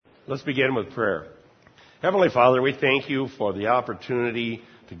Let's begin with prayer. Heavenly Father, we thank you for the opportunity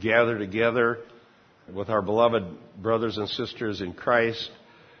to gather together with our beloved brothers and sisters in Christ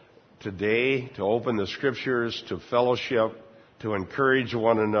today, to open the Scriptures, to fellowship, to encourage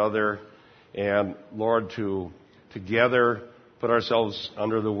one another, and, Lord, to together put ourselves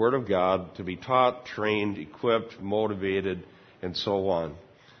under the Word of God, to be taught, trained, equipped, motivated, and so on.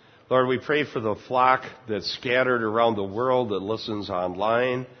 Lord, we pray for the flock that's scattered around the world that listens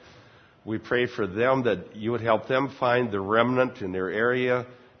online. We pray for them that you would help them find the remnant in their area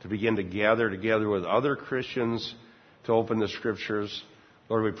to begin to gather together with other Christians to open the Scriptures.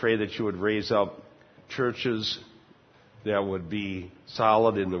 Lord, we pray that you would raise up churches that would be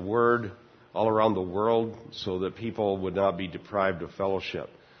solid in the Word all around the world so that people would not be deprived of fellowship.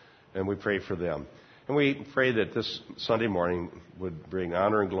 And we pray for them. And we pray that this Sunday morning would bring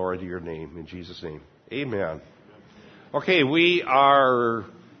honor and glory to your name. In Jesus' name, amen. Okay, we are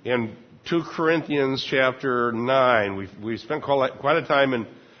in 2 Corinthians chapter 9. We've spent quite a time in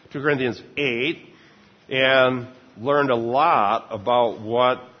 2 Corinthians 8 and learned a lot about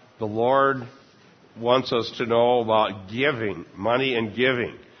what the Lord wants us to know about giving, money and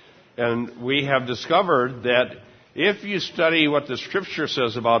giving. And we have discovered that if you study what the Scripture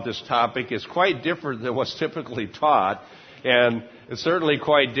says about this topic, it's quite different than what's typically taught. And it's certainly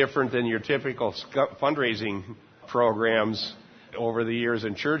quite different than your typical fundraising programs over the years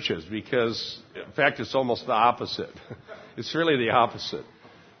in churches, because, in fact, it's almost the opposite. It's really the opposite.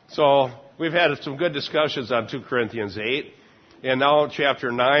 So we've had some good discussions on 2 Corinthians 8, and now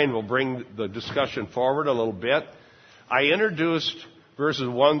chapter 9 will bring the discussion forward a little bit. I introduced verses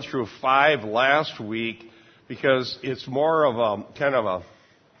 1 through 5 last week because it's more of a kind of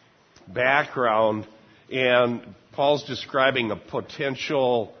a background, and Paul's describing a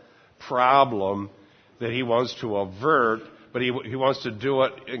potential problem that he wants to avert, but he wants to do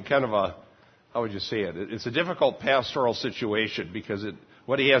it in kind of a, how would you say it? It's a difficult pastoral situation because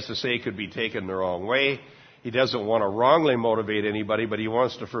what he has to say could be taken the wrong way. He doesn't want to wrongly motivate anybody, but he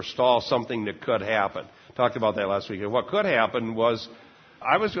wants to forestall something that could happen. Talked about that last week. And what could happen was,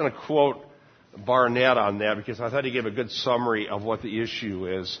 I was going to quote Barnett on that because I thought he gave a good summary of what the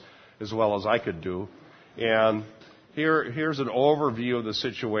issue is as well as I could do. And here's an overview of the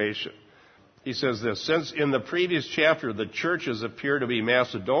situation. He says this: since in the previous chapter the churches appear to be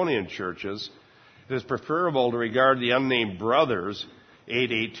Macedonian churches, it is preferable to regard the unnamed brothers,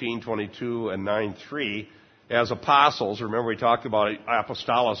 8:18:22 and 9:3, as apostles. Remember we talked about it,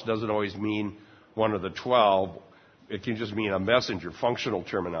 apostolos doesn't always mean one of the 12. It can just mean a messenger, functional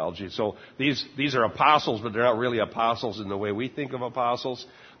terminology. So these are apostles, but they're not really apostles in the way we think of apostles.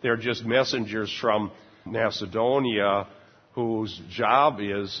 They're just messengers from Macedonia whose job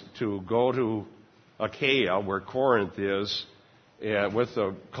is to go to Achaia, where Corinth is, with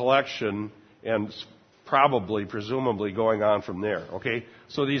a collection and presumably going on from there. Okay?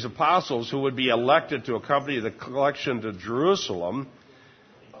 So these apostles who would be elected to accompany the collection to Jerusalem,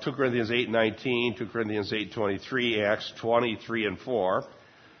 2 Corinthians 8:19, 2 Corinthians 8:23, Acts 20:3 and 4.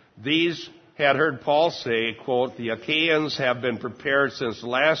 These had heard Paul say, quote, "The Achaeans have been prepared since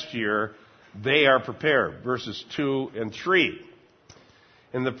last year. They are prepared." Verses 2 and 3.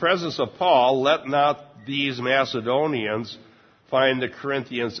 In the presence of Paul, let not these Macedonians find the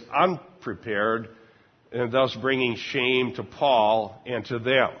Corinthians unprepared, and thus bringing shame to Paul and to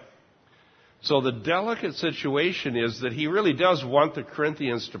them. So the delicate situation is that he really does want the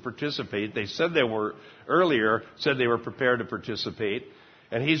Corinthians to participate. They said they were prepared to participate.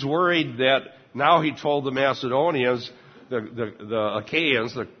 And he's worried that now he told the Macedonians, the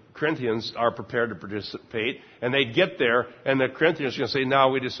Achaeans, the Corinthians are prepared to participate. And they get there, and the Corinthians are going to say, no,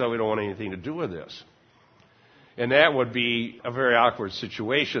 we decided we don't want anything to do with this. And that would be a very awkward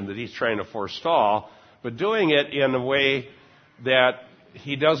situation that he's trying to forestall, but doing it in a way that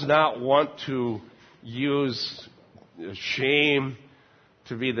he does not want to use shame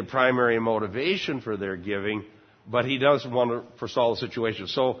to be the primary motivation for their giving, but he does want to forestall the situation.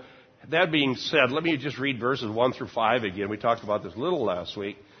 So that being said, let me just read verses 1 through 5 again. We talked about this a little last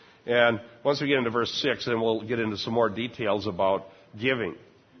week. And once we get into verse 6, then we'll get into some more details about giving.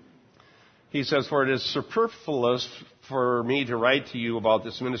 He says, "For it is superfluous for me to write to you about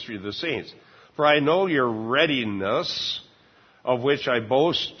this ministry of the saints. For I know your readiness, of which I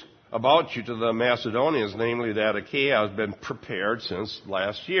boast about you to the Macedonians, namely that Achaia has been prepared since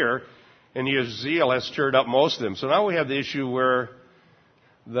last year, and your zeal has stirred up most of them." So now we have the issue where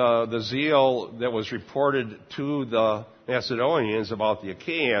the zeal that was reported to the Macedonians about the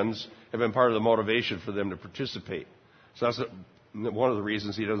Achaeans have been part of the motivation for them to participate. So that's one of the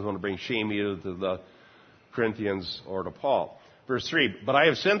reasons he doesn't want to bring shame either to the Corinthians or to Paul. Verse 3, but I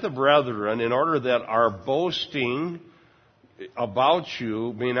have sent the brethren in order that our boasting about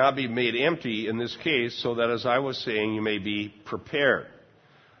you may not be made empty in this case, so that as I was saying, you may be prepared.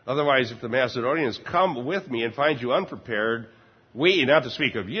 Otherwise, if the Macedonians come with me and find you unprepared, we, not to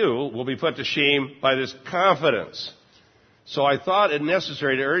speak of you, will be put to shame by this confidence. So I thought it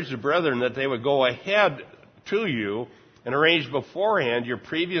necessary to urge the brethren that they would go ahead to you and arrange beforehand your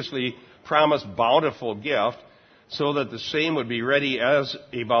previously promised bountiful gift, so that the same would be ready as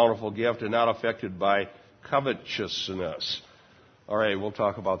a bountiful gift and not affected by covetousness. All right, we'll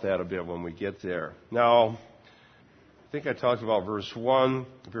talk about that a bit when we get there. Now, I think I talked about verse 1,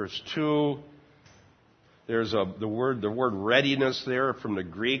 verse 2. There's the word readiness there from the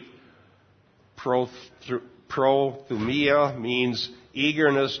Greek. Prothumia means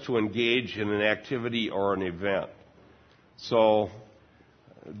eagerness to engage in an activity or an event. So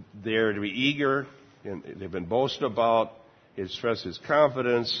they're to be eager, and they've been boasted about. It expresses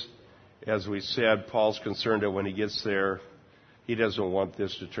confidence. As we said, Paul's concerned that when he gets there, he doesn't want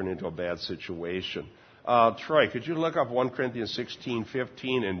this to turn into a bad situation. Troy, could you look up 1 Corinthians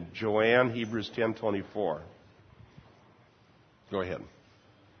 16:15 and Joanne, Hebrews 10:24? Go ahead.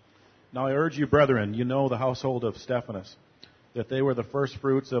 Now I urge you, brethren, you know the household of Stephanas, that they were the first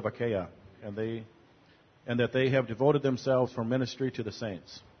fruits of Achaia, and that they have devoted themselves for ministry to the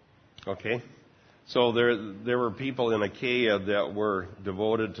saints. Okay. So there were people in Achaia that were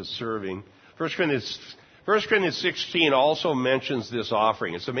devoted to serving. 1 Corinthians 16 also mentions this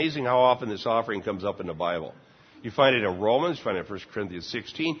offering. It's amazing how often this offering comes up in the Bible. You find it in Romans, you find it in 1 Corinthians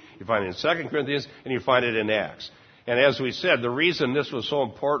 16, you find it in 2 Corinthians, and you find it in Acts. And as we said, the reason this was so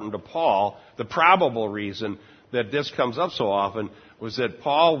important to Paul, the probable reason that this comes up so often, was that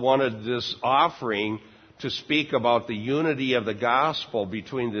Paul wanted this offering to speak about the unity of the gospel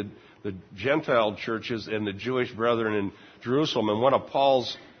between the Gentile churches and the Jewish brethren in Jerusalem. And one of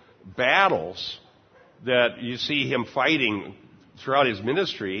Paul's battles that you see him fighting throughout his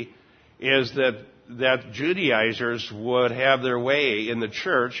ministry is that Judaizers would have their way in the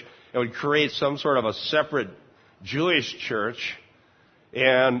church and would create some sort of a separate Jewish church,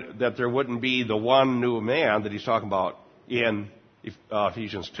 and that there wouldn't be the one new man that he's talking about in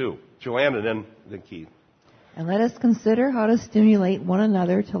Ephesians 2. Joanne, and then Keith. And let us consider how to stimulate one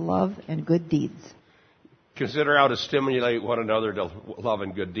another to love and good deeds. Consider how to stimulate one another to love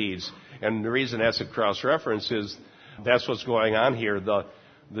and good deeds. And the reason that's a cross-reference is that's what's going on here. The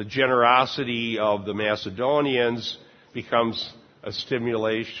generosity of the Macedonians becomes a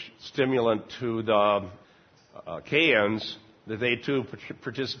stimulant to the Achaeans, that they too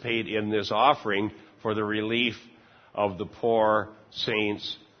participate in this offering for the relief of the poor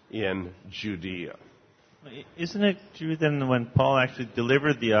saints in Judea. Isn't it true then when Paul actually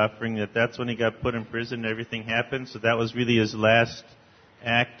delivered the offering that that's when he got put in prison and everything happened? So that was really his last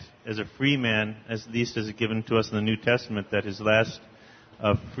act as a free man, at least as given to us in the New Testament, that his last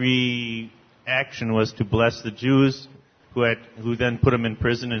free action was to bless the Jews who then put him in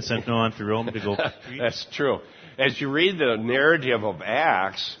prison and sent him on to Rome to go preach? That's true. As you read the narrative of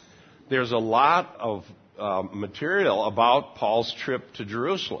Acts, there's a lot of material about Paul's trip to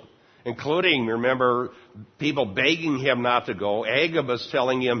Jerusalem, including, remember, people begging him not to go, Agabus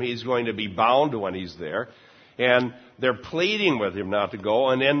telling him he's going to be bound when he's there, and they're pleading with him not to go,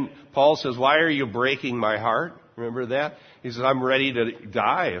 and then Paul says, why are you breaking my heart? Remember that? He says, I'm ready to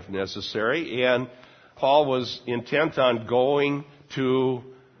die if necessary, and Paul was intent on going to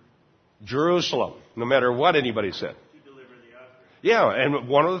Jerusalem, no matter what anybody said. To deliver the offering. Yeah, and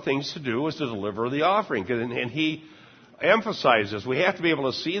one of the things to do was to deliver the offering, and he emphasizes we have to be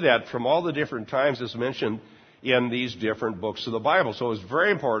able to see that from all the different times it's mentioned in these different books of the Bible. So it was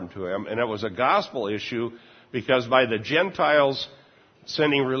very important to him, and it was a gospel issue because by the Gentiles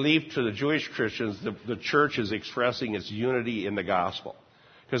sending relief to the Jewish Christians, the church is expressing its unity in the gospel.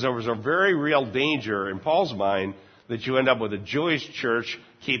 Because there was a very real danger in Paul's mind that you end up with a Jewish church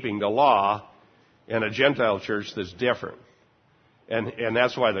keeping the law and a Gentile church that's different. And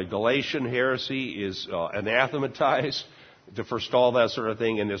that's why the Galatian heresy is anathematized, to forestall that sort of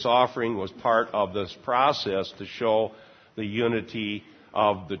thing. And this offering was part of this process to show the unity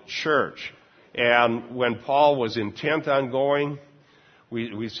of the church. And when Paul was intent on going,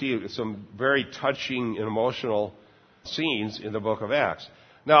 we see some very touching and emotional scenes in the book of Acts.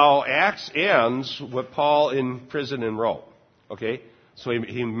 Now, Acts ends with Paul in prison in Rome. Okay? So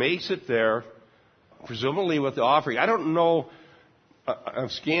he makes it there, presumably with the offering. I don't know. I'm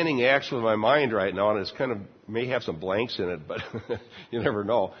scanning Acts with my mind right now, and it's kind of may have some blanks in it, but you never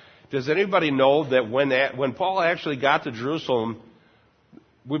know. Does anybody know that when Paul actually got to Jerusalem,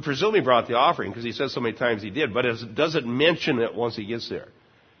 We presume he brought the offering because he says so many times he did, but it doesn't mention it once he gets there.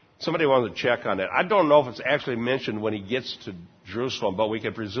 Somebody wanted to check on that. I don't know if it's actually mentioned when he gets to Jerusalem, but we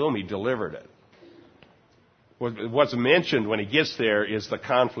can presume he delivered it. What's mentioned when he gets there is the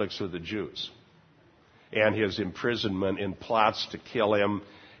conflicts with the Jews and his imprisonment and plots to kill him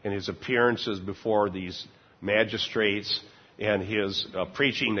and his appearances before these magistrates and his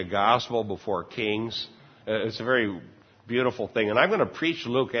preaching the gospel before kings. It's a very beautiful thing. And I'm going to preach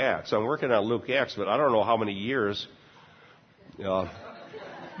Luke Acts. I'm working on Luke Acts, but I don't know how many years.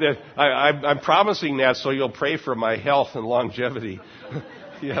 I'm promising that so you'll pray for my health and longevity.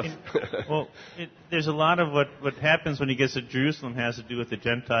 Yes. Well, there's a lot of what happens when he gets to Jerusalem has to do with the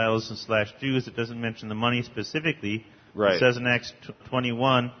Gentiles / Jews. It doesn't mention the money specifically. Right. It says in Acts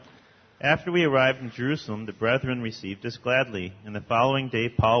 21, after we arrived in Jerusalem, the brethren received us gladly. And the following day,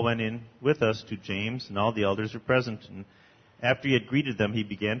 Paul went in with us to James, and all the elders were present. And after he had greeted them, he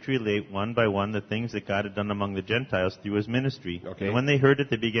began to relate one by one the things that God had done among the Gentiles through his ministry. Okay. And when they heard it,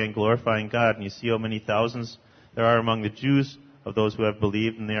 they began glorifying God. And you see how many thousands there are among the Jews of those who have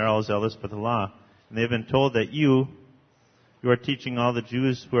believed, and they are all zealous for the law. And they have been told that you are teaching all the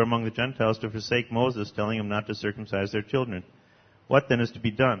Jews who are among the Gentiles to forsake Moses, telling them not to circumcise their children. What then is to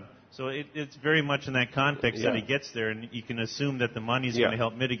be done? So it's very much in that context that he gets there, and you can assume that the money is going to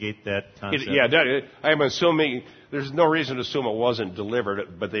help mitigate that concept. I'm assuming there's no reason to assume it wasn't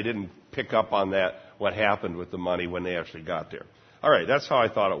delivered, but they didn't pick up on that, what happened with the money when they actually got there. All right, that's how I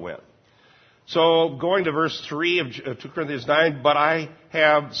thought it went. So going to verse 3 of 2 Corinthians 9, but I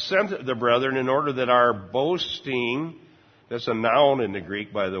have sent the brethren in order that our boasting, that's a noun in the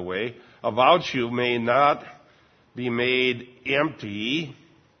Greek, by the way, about you may not be made empty.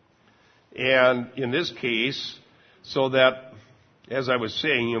 And in this case, so that, as I was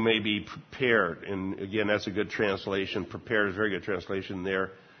saying, you may be prepared. And again, that's a good translation. Prepared is a very good translation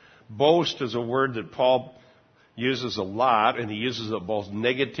there. Boast is a word that Paul uses a lot, and he uses it both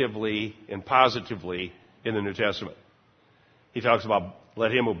negatively and positively in the New Testament. He talks about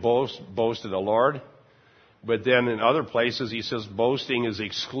let him who boasts, boast in the Lord. But then in other places he says boasting is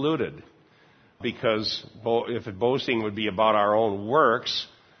excluded. Because if boasting would be about our own works,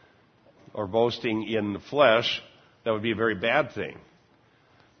 or boasting in the flesh, that would be a very bad thing.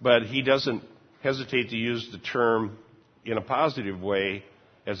 But he doesn't hesitate to use the term in a positive way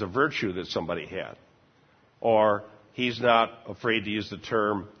as a virtue that somebody had. Or he's not afraid to use the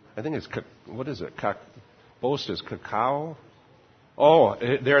term, I think it's, what is it? Boast is cacao? Oh,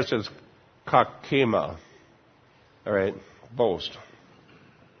 there it says kakema. All right, boast.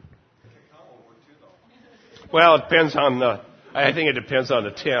 Well, it depends on I think it depends on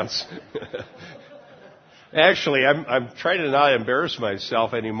the tense. Actually, I'm trying to not embarrass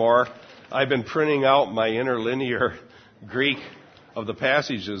myself anymore. I've been printing out my interlinear Greek of the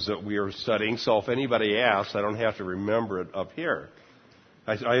passages that we are studying, so if anybody asks, I don't have to remember it up here.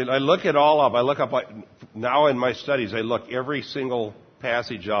 I look it all up. I look up, now in my studies, I look every single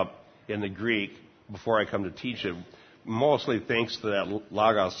passage up in the Greek before I come to teach it, mostly thanks to that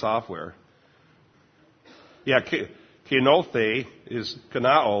Logos software. Yeah, Kenothe is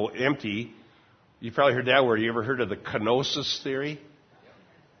kanao, empty. You probably heard that word. You ever heard of the kenosis theory?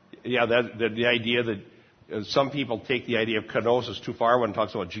 Yeah, the idea that some people take the idea of kenosis too far when it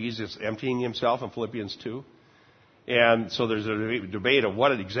talks about Jesus emptying himself in Philippians 2. And so there's a debate of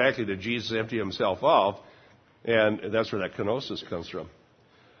what exactly did Jesus empty himself of, and that's where that kenosis comes from.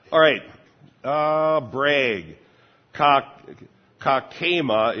 All right, brag.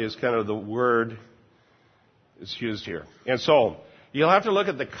 Kakema is kind of the word it's used here. And so you'll have to look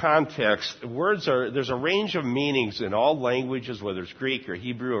at the context. There's a range of meanings in all languages, whether it's Greek or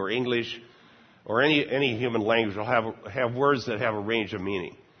Hebrew or English or any human language will have words that have a range of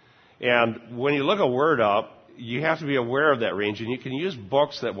meaning. And when you look a word up, you have to be aware of that range. And you can use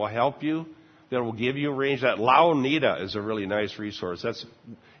books that will help you, that will give you a range. That Laonida is a really nice resource. That's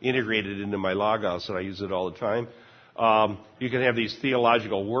integrated into my Logos, and I use it all the time. You can have these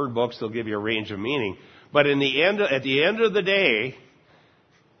theological word books. They'll give you a range of meaning. But at the end of the day,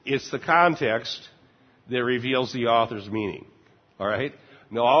 it's the context that reveals the author's meaning. All right?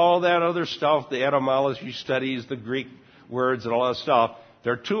 Now, all that other stuff, the etymology studies, the Greek words and all that stuff,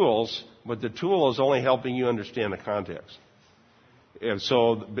 they're tools, but the tool is only helping you understand the context. And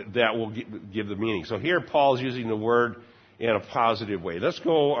so that will give the meaning. So here Paul's using the word in a positive way. Let's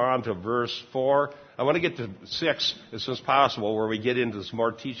go on to verse 4. I want to get to 6 as soon as possible, where we get into some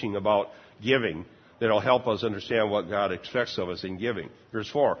more teaching about giving that'll help us understand what God expects of us in giving. Verse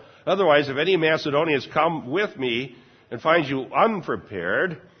 4. Otherwise, if any Macedonians come with me and find you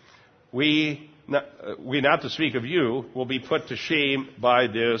unprepared, we not to speak of you, will be put to shame by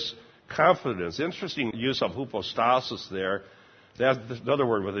this confidence. Interesting use of hypostasis there. That's another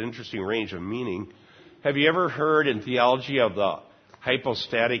word with an interesting range of meaning. Have you ever heard in theology of the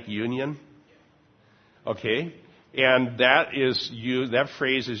hypostatic union? Okay. And that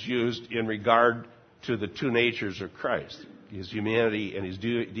phrase is used in regard to the two natures of Christ, his humanity and his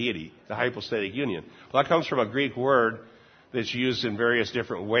deity, the hypostatic union. Well, that comes from a Greek word that's used in various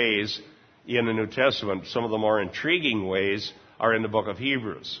different ways in the New Testament. Some of the more intriguing ways are in the book of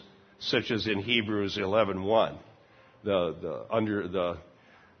Hebrews, such as in Hebrews 11:1,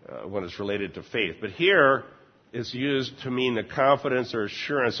 when it's related to faith. But here it's used to mean the confidence or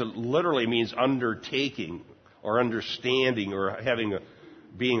assurance. It literally means undertaking or understanding or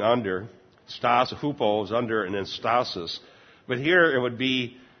being under. Hupo is under, and then stasis. But here it would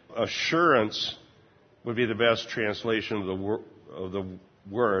be assurance would be the best translation of the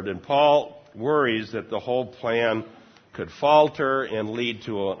word. And Paul worries that the whole plan could falter and lead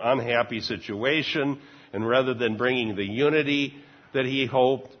to an unhappy situation. And rather than bringing the unity that he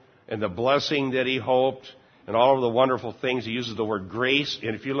hoped and the blessing that he hoped and all of the wonderful things, he uses the word grace.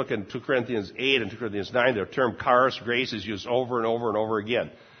 And if you look in 2 Corinthians 8 and 2 Corinthians 9, the term charis, grace, is used over and over and over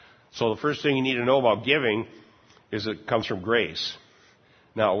again. So the first thing you need to know about giving is it comes from grace.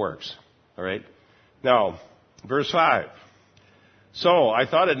 Now it works. All right? Now, verse 5. So I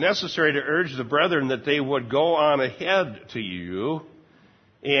thought it necessary to urge the brethren that they would go on ahead to you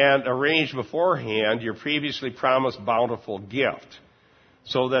and arrange beforehand your previously promised bountiful gift,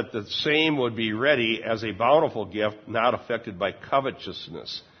 so that the same would be ready as a bountiful gift, not affected by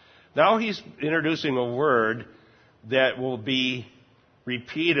covetousness. Now he's introducing a word that will be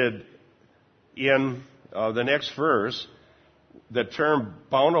repeated in the next verse. The term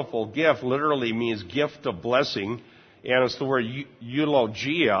bountiful gift literally means gift of blessing, and it's the word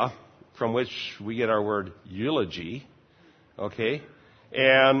eulogia, from which we get our word eulogy. Okay?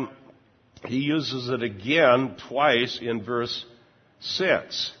 And he uses it again twice in verse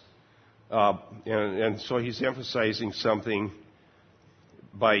 6. And so he's emphasizing something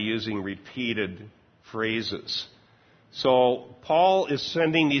by using repeated phrases. So Paul is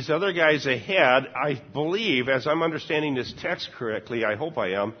sending these other guys ahead, I believe, as I'm understanding this text correctly, I hope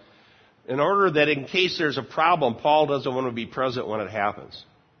I am, in order that in case there's a problem, Paul doesn't want to be present when it happens.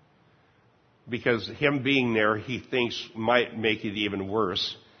 Because him being there, he thinks, might make it even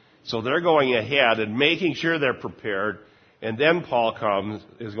worse. So they're going ahead and making sure they're prepared. And then Paul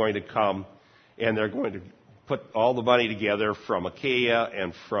is going to come, and they're going to put all the money together from Achaia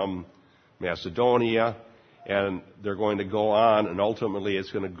and from Macedonia, and they're going to go on, and ultimately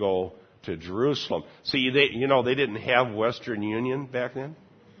it's going to go to Jerusalem. See, they didn't have Western Union back then.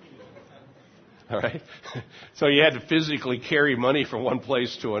 All right? So you had to physically carry money from one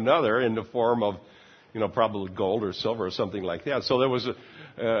place to another in the form of, probably gold or silver or something like that. So there was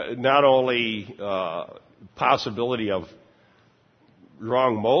not only possibility of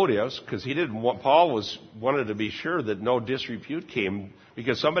wrong motives, because Paul wanted to be sure that no disrepute came,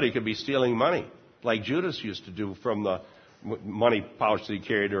 because somebody could be stealing money, like Judas used to do from the money pouch that he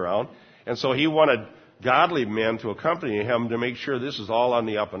carried around. And so he wanted godly men to accompany him to make sure this is all on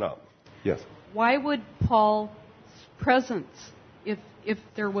the up and up. Yes? Why would Paul's presence, if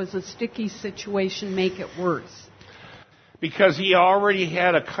there was a sticky situation, make it worse? Because he already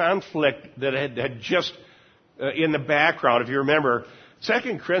had a conflict that had just in the background. If you remember,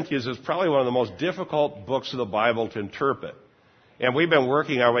 2 Corinthians is probably one of the most difficult books of the Bible to interpret. And we've been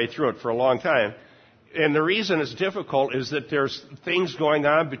working our way through it for a long time. And the reason it's difficult is that there's things going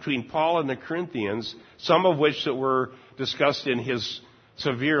on between Paul and the Corinthians, some of which that were discussed in his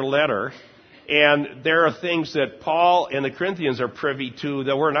severe letter. And there are things that Paul and the Corinthians are privy to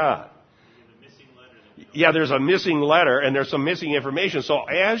that we're not. Yeah, there's a missing letter and there's some missing information. So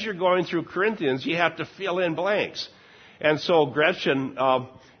as you're going through Corinthians, you have to fill in blanks. And so Gretchen,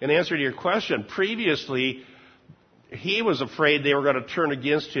 in answer to your question, previously he was afraid they were going to turn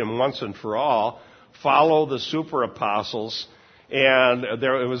against him once and for all, follow the super apostles, and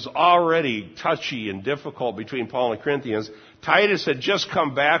it was already touchy and difficult between Paul and the Corinthians. Titus had just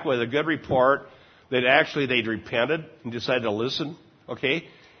come back with a good report that actually they'd repented and decided to listen. Okay?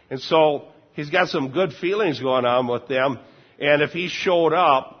 And so he's got some good feelings going on with them. And if he showed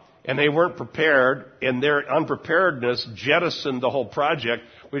up and they weren't prepared and their unpreparedness jettisoned the whole project,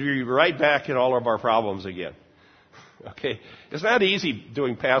 we'd be right back in all of our problems again. Okay? It's not easy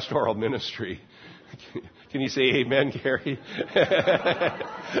doing pastoral ministry. Can you say amen, Gary?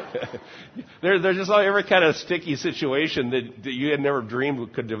 There's just every kind of sticky situation that you had never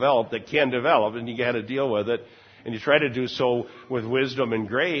dreamed could develop, that can develop, and you got to deal with it. And you try to do so with wisdom and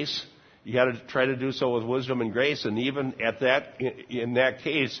grace. you got to try to do so with wisdom and grace. And even in that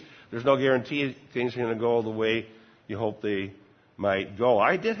case, there's no guarantee things are going to go the way you hope they might go.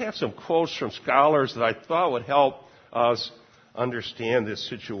 I did have some quotes from scholars that I thought would help us understand this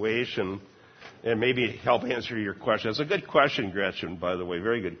situation and maybe help answer your question. It's a good question, Gretchen, by the way.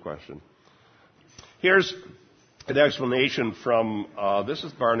 Very good question. Here's an explanation from, this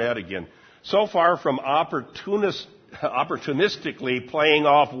is Barnett again. So far from opportunistically playing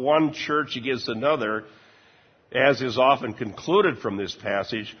off one church against another, as is often concluded from this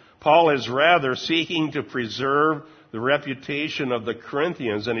passage, Paul is rather seeking to preserve the reputation of the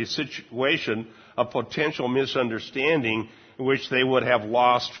Corinthians in a situation of potential misunderstanding in which they would have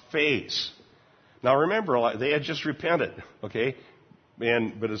lost face. Now remember, they had just repented, okay?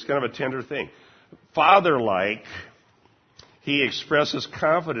 But it's kind of a tender thing. Father-like, he expresses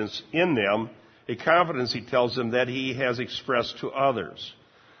confidence in them, a confidence, he tells them, that he has expressed to others.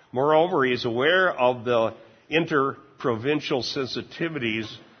 Moreover, he is aware of the interprovincial sensitivities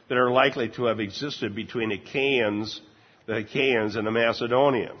that are likely to have existed between the Achaeans and the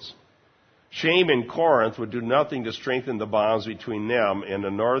Macedonians. Shame in Corinth would do nothing to strengthen the bonds between them and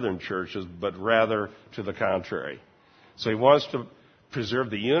the northern churches, but rather to the contrary. So he wants to preserve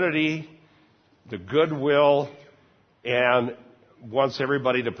the unity, the goodwill, and wants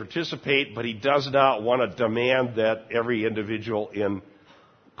everybody to participate, but he does not want to demand that every individual in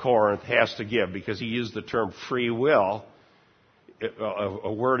Corinth has to give, because he used the term free will,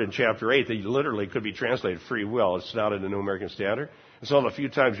 a word in chapter 8 that literally could be translated free will. It's not in the New American Standard. It's one of the few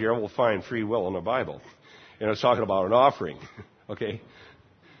times you ever will find free will in the Bible. And it's talking about an offering. Okay?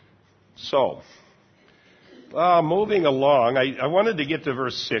 So, moving along, I wanted to get to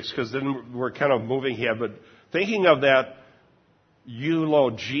verse 6, because then we're kind of moving ahead, but thinking of that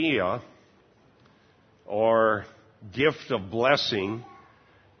eulogia, or gift of blessing,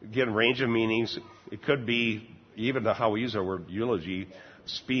 again, range of meanings. It could be, even how we use our word eulogy,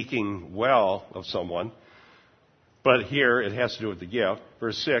 speaking well of someone. But here it has to do with the gift.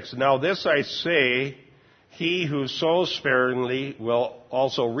 Verse 6, now this I say, he who sows sparingly will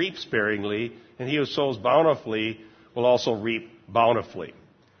also reap sparingly, and he who sows bountifully will also reap bountifully.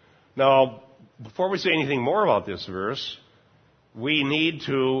 Now, before we say anything more about this verse, we need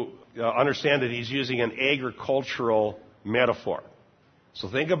to understand that he's using an agricultural metaphor. So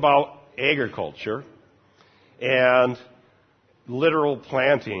think about agriculture and literal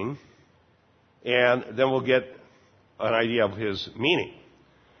planting, and then we'll get an idea of his meaning.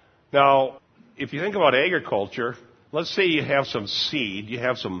 Now, if you think about agriculture, let's say you have some seed, you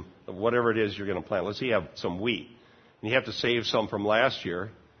have some, whatever it is you're going to plant. Let's say you have some wheat, and you have to save some from last year,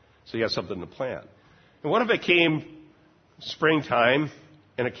 so you have something to plant. And what if it came springtime,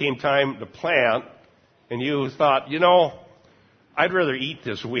 and it came time to plant, and you thought, I'd rather eat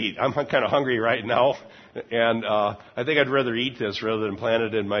this wheat. I'm kind of hungry right now, and I think I'd rather eat this rather than plant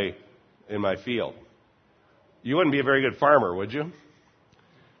it in my field. You wouldn't be a very good farmer, would you?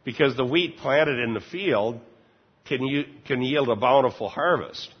 Because the wheat planted in the field can yield a bountiful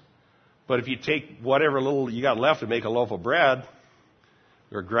harvest. But if you take whatever little you got left to make a loaf of bread,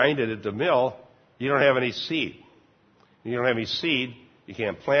 or grind it at the mill, you don't have any seed. You don't have any seed, you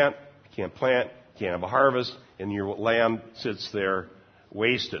can't plant, you can't have a harvest, and your land sits there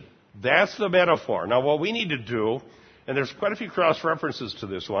wasted. That's the metaphor. Now what we need to do, and there's quite a few cross-references to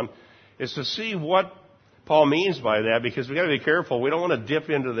this one, is to see what Paul means by that, because we've got to be careful. We don't want to dip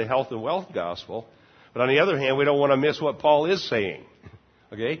into the health and wealth gospel, but on the other hand, we don't want to miss what Paul is saying.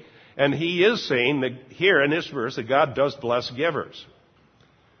 Okay? And he is saying that here in this verse that God does bless givers.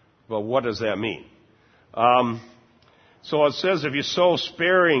 Well, what does that mean? So it says, if you sow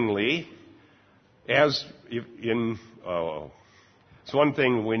sparingly, as in, it's one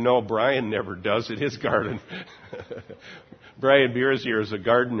thing we know Brian never does in his garden. Brian Beers here is a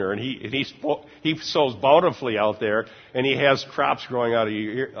gardener, and he sows bountifully out there, and he has crops growing out of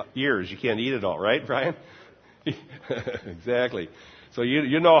your ears. You can't eat it all, right, Brian? Exactly. So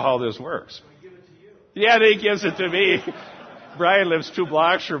you know how this works. I give it to you. Yeah, he gives it to me. Brian lives 2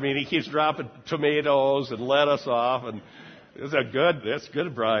 blocks from me, and he keeps dropping tomatoes and lettuce off, and that's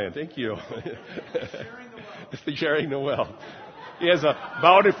good, Brian. Thank you. Sharing the wealth. He has a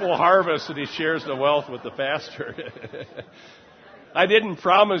bountiful harvest, and he shares the wealth with the pastor. I didn't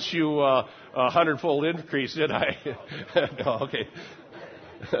promise you a 100-fold increase, did I? No, okay.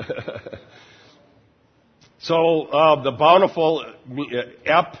 So the bountiful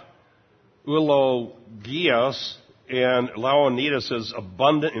eulogias, and Laonidas says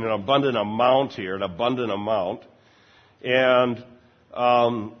abundant, in an abundant amount here, an abundant amount, and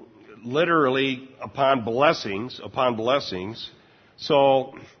literally upon blessings.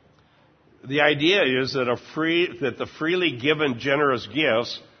 So the idea is that the freely given generous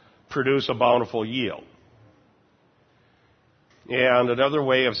gifts produce a bountiful yield. And another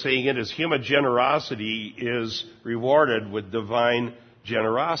way of saying it is human generosity is rewarded with divine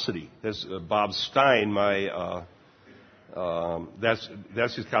generosity. That's Bob Stein,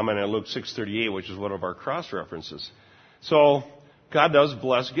 that's his comment on Luke 6:38, which is one of our cross references. So God does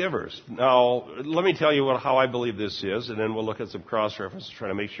bless givers. Now, let me tell you how I believe this is, and then we'll look at some cross references,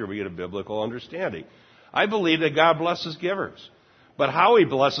 trying to make sure we get a biblical understanding. I believe that God blesses givers, but how He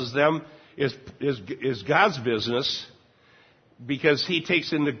blesses them is God's business, because He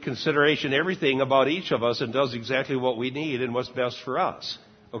takes into consideration everything about each of us and does exactly what we need and what's best for us.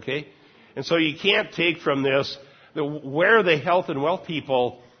 Okay? And so you can't take from this where the health and wealth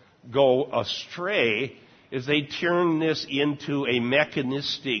people go astray is they turn this into a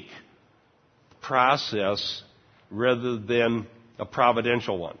mechanistic process rather than a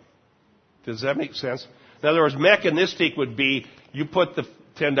providential one. Does that make sense? In other words, mechanistic would be you put the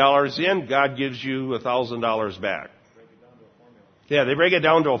 $10 in, God gives you $1,000 back. Yeah, they break it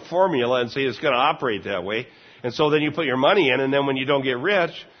down to a formula and say it's going to operate that way. And so then you put your money in, and then when you don't get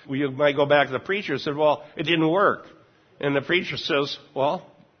rich, you might go back to the preacher and say, well, it didn't work. And the preacher says, well,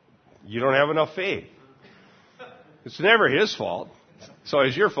 you don't have enough faith. It's never his fault. So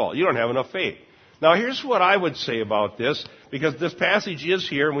it's your fault. You don't have enough faith. Now, here's what I would say about this, because this passage is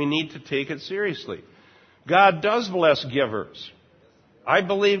here, and we need to take it seriously. God does bless givers. I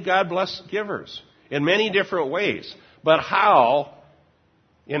believe God blesses givers in many different ways. But how,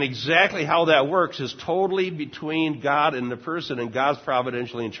 and exactly how that works, is totally between God and the person, and God's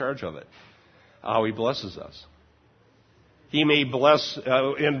providentially in charge of it. How He blesses us. He may bless,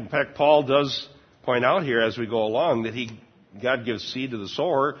 in fact, Paul does point out here as we go along that God gives seed to the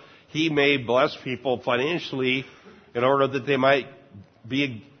sower. He may bless people financially in order that they might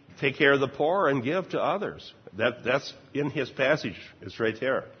take care of the poor and give to others. That's in his passage. It's right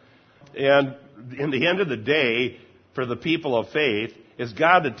there. And in the end of the day, for the people of faith, it's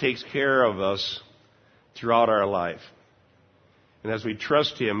God that takes care of us throughout our life. And as we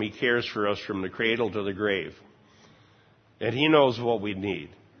trust Him, He cares for us from the cradle to the grave. And He knows what we need.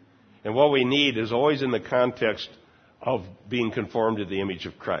 And what we need is always in the context of being conformed to the image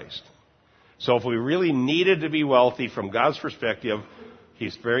of Christ. So if we really needed to be wealthy from God's perspective,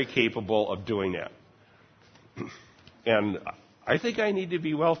 He's very capable of doing that. And I think I need to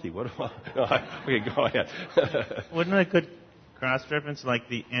be wealthy. What do I? Okay, go ahead. Wouldn't a good cross-reference, like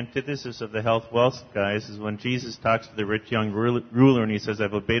the antithesis of the health-wealth guys, is when Jesus talks to the rich young ruler and He says,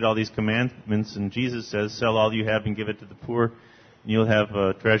 I've obeyed all these commandments, and Jesus says, sell all you have and give it to the poor, and you'll have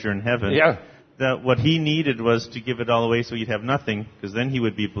a treasure in heaven. Yeah. That what He needed was to give it all away so He'd have nothing, because then He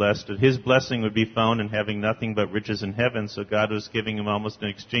would be blessed. His blessing would be found in having nothing but riches in heaven, so God was giving Him almost an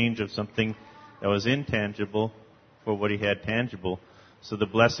exchange of something that was intangible for what He had tangible. So the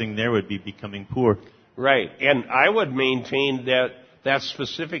blessing there would be becoming poor. Right. And I would maintain that that's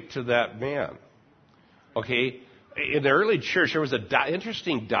specific to that man. Okay? In the early church, there was an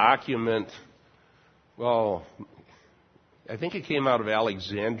interesting document. Well, I think it came out of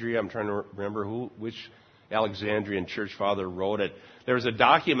Alexandria. I'm trying to remember which Alexandrian church father wrote it. There was a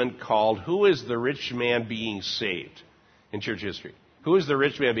document called Who is the Rich Man Being Saved? In church history. Who is the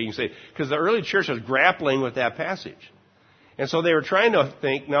rich man being saved? Because the early church was grappling with that passage. And so they were trying to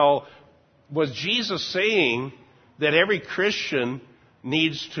think, now, was Jesus saying that every Christian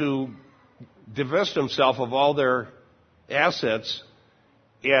needs to divest himself of all their assets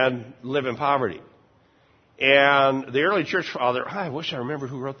and live in poverty? And the early church father, I wish I remembered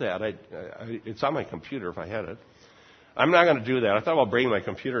who wrote that. It's on my computer if I had it. I'm not going to do that. I thought about bringing my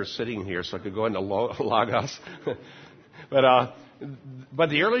computer sitting here so I could go into Logos. But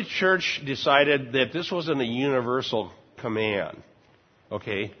the early church decided that this wasn't a universal command,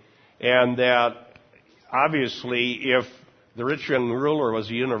 okay? And that obviously if the rich young ruler was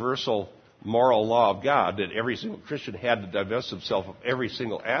a universal moral law of God, that every single Christian had to divest himself of every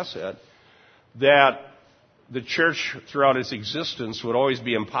single asset, that the church throughout its existence would always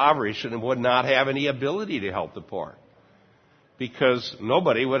be impoverished and would not have any ability to help the poor. Because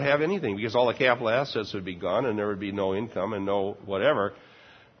nobody would have anything, because all the capital assets would be gone and there would be no income and no whatever.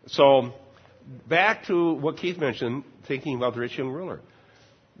 So back to what Keith mentioned, thinking about the rich young ruler.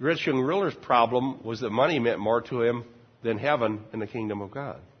 The rich young ruler's problem was that money meant more to him than heaven and the kingdom of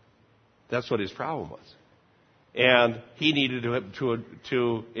God. That's what his problem was. And he needed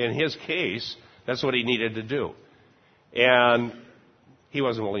to in his case, that's what he needed to do. And he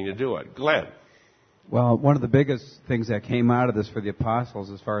wasn't willing to do it. Glenn. Well, one of the biggest things that came out of this for the apostles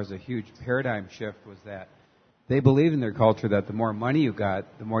as far as a huge paradigm shift was that they believed in their culture that the more money you got,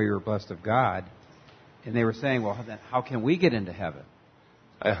 the more you were blessed of God. And they were saying, well, then how can we get into heaven?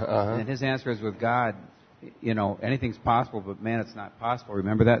 And his answer is, with God, anything's possible, but man, it's not possible.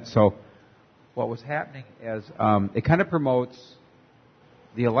 Remember that? So what was happening is it kind of promotes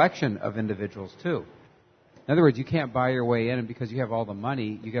the election of individuals too. In other words, you can't buy your way in, and because you have all the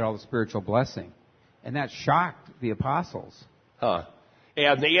money, you get all the spiritual blessing. And that shocked the apostles.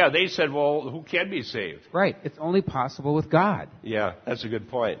 And they said, well, who can be saved? Right. It's only possible with God. Yeah, that's a good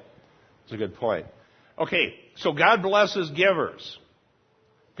point. That's a good point. Okay, so God blesses givers.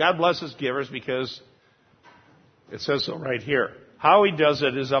 God blesses givers because it says so right here. How he does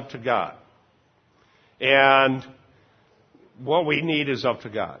it is up to God. And what we need is up to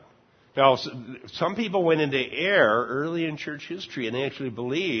God. Now, some people went into error early in church history and they actually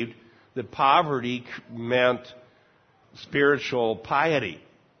believed that poverty meant spiritual piety.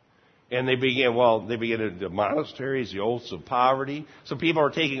 And they began in the monasteries, the oaths of poverty. Some people are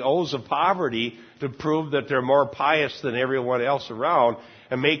taking oaths of poverty to prove that they're more pious than everyone else around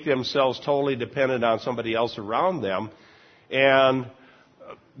and make themselves totally dependent on somebody else around them. And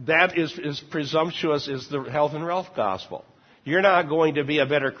that is presumptuous as the health and wealth gospel. You're not going to be a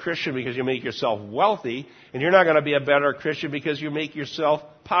better Christian because you make yourself wealthy, and you're not going to be a better Christian because you make yourself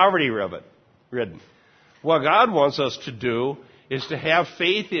poverty-ridden. What God wants us to do is to have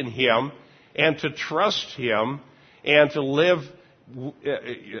faith in Him and to trust Him and to live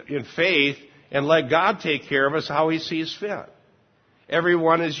in faith and let God take care of us how He sees fit.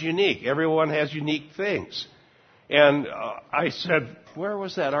 Everyone is unique. Everyone has unique things. And I said, where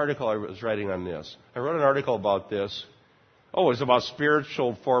was that article I was writing on this? I wrote an article about this. Oh, it was about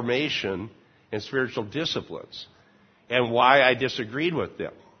spiritual formation and spiritual disciplines and why I disagreed with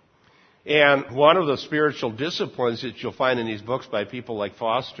them. And one of the spiritual disciplines that you'll find in these books by people like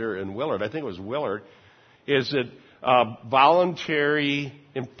Foster and Willard, I think it was Willard, is that voluntary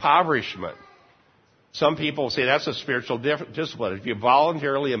impoverishment. Some people say that's a spiritual discipline. If you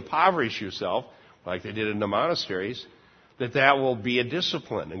voluntarily impoverish yourself, like they did in the monasteries, that will be a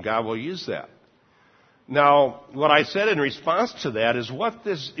discipline, and God will use that. Now, what I said in response to that is what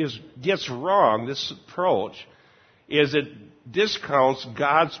this gets wrong, this approach, is it discounts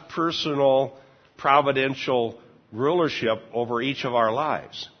God's personal providential rulership over each of our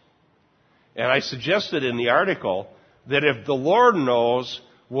lives. And I suggested in the article that if the Lord knows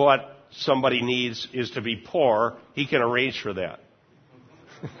what somebody needs is to be poor, He can arrange for that.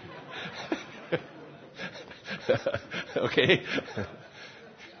 Okay?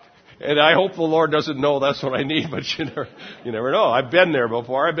 And I hope the Lord doesn't know that's what I need, but you never know. I've been there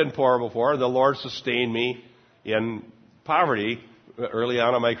before. I've been poor before. The Lord sustained me in poverty early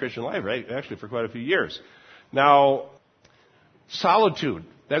on in my Christian life, right? Actually, for quite a few years. Now, solitude.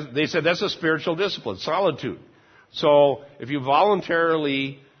 They said that's a spiritual discipline, solitude. So if you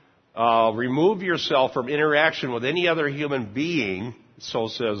voluntarily remove yourself from interaction with any other human being, so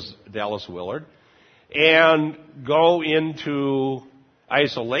says Dallas Willard, and go into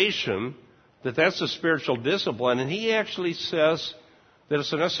isolation, that's a spiritual discipline, and he actually says that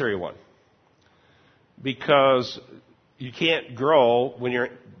it's a necessary one. Because you can't grow when you're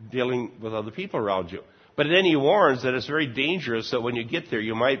dealing with other people around you. But then he warns that it's very dangerous that when you get there,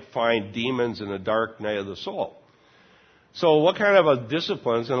 you might find demons in the dark night of the soul. So what kind of a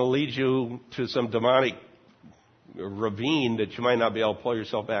discipline is going to lead you to some demonic ravine that you might not be able to pull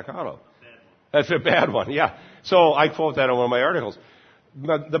yourself back out of? That's a bad one, yeah. So I quote that in one of my articles.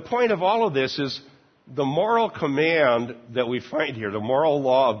 But the point of all of this is the moral command that we find here, the moral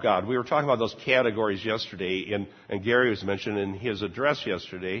law of God. We were talking about those categories yesterday, and Gary was mentioning in his address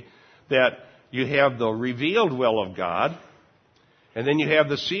yesterday, that you have the revealed will of God, and then you have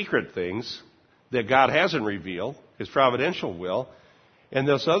the secret things that God hasn't revealed, His providential will, and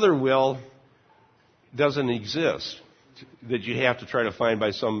this other will doesn't exist, that you have to try to find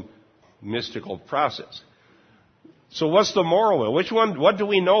by some mystical process. So what's the moral will? Which one? What do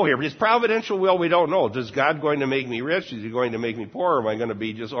we know here? Because providential will we don't know. Is God going to make me rich? Is He going to make me poor? Or am I going to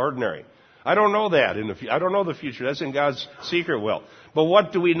be just ordinary? I don't know that. I don't know the future. That's in God's secret will. But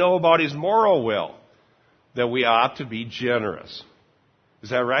what do we know about His moral will? That we ought to be generous. Is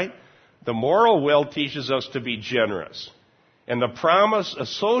that right? The moral will teaches us to be generous. And the promise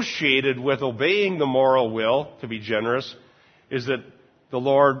associated with obeying the moral will to be generous is that the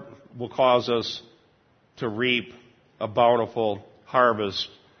Lord will cause us to reap a bountiful harvest,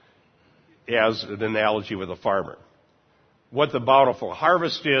 as an analogy with a farmer. What the bountiful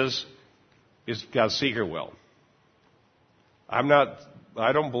harvest is God's secret will. I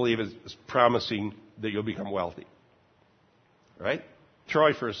don't believe it's promising that you'll become wealthy. Right?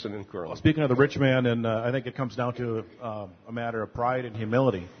 Troy first and then Corley. Well, speaking of the rich man, and I think it comes down to a matter of pride and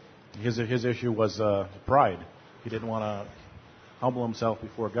humility. His issue was pride. He didn't want to humble himself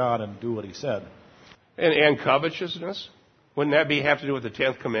before God and do what he said. And covetousness? Wouldn't that have to do with the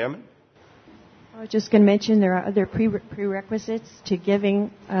 10th commandment? I was just going to mention there are other prerequisites to giving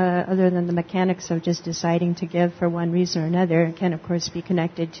other than the mechanics of just deciding to give for one reason or another. It can, of course, be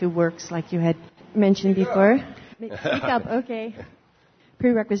connected to works like you had mentioned before. Speak up, okay.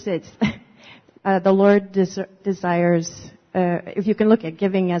 Prerequisites. The Lord desires, if you can look at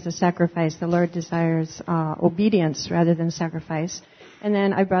giving as a sacrifice, the Lord desires obedience rather than sacrifice. And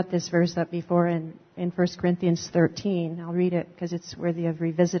then I brought this verse up before in 1 Corinthians 13. I'll read it because it's worthy of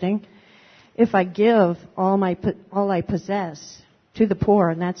revisiting. If I give all I possess to the poor,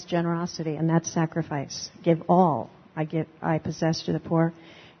 and that's generosity, and that's sacrifice. Give all I possess to the poor,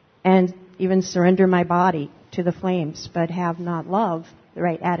 and even surrender my body to the flames, but have not love, the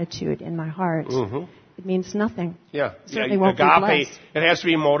right attitude in my heart, it means nothing. Yeah, it certainly won't be blessed. It has to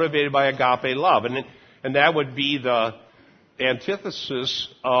be motivated by agape love, and that would be the antithesis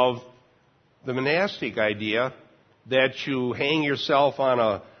of the monastic idea that you hang yourself on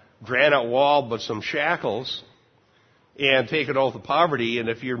a granite wall but some shackles and take an oath of poverty, and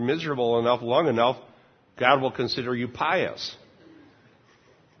if you're miserable enough long enough, God will consider you pious.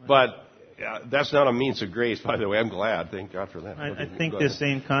 But that's not a means of grace, by the way. I'm glad. Thank God for that. I think the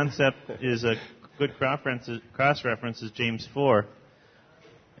same concept is a good cross-reference is James 4.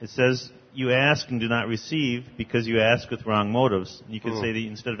 It says, you ask and do not receive because you ask with wrong motives. You could say that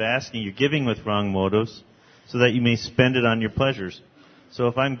instead of asking, you're giving with wrong motives so that you may spend it on your pleasures. So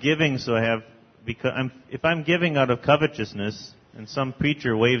if I'm giving, if I'm giving out of covetousness, and some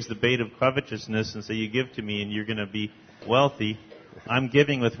preacher waves the bait of covetousness and say, you give to me and you're going to be wealthy, I'm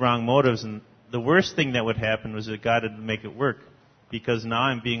giving with wrong motives, and the worst thing that would happen was that God would make it work, because now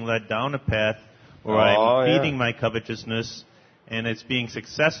I'm being led down a path where I'm feeding my covetousness, and it's being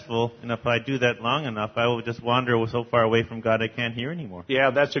successful, and if I do that long enough, I will just wander so far away from God I can't hear anymore.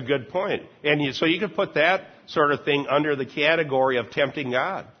 Yeah, that's a good point. And so you could put that sort of thing under the category of tempting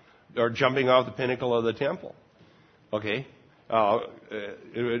God, or jumping off the pinnacle of the temple. Okay?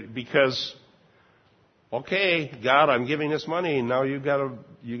 Because, okay, God, I'm giving this money, and now you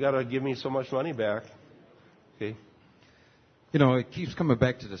gotta give me so much money back. Okay? You know, it keeps coming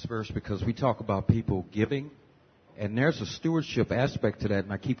back to this verse because we talk about people giving, and there's a stewardship aspect to that,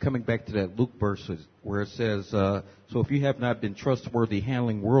 and I keep coming back to that Luke verse where it says, so if you have not been trustworthy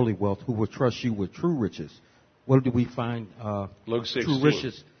handling worldly wealth, who will trust you with true riches? What do we find? Luke 16. True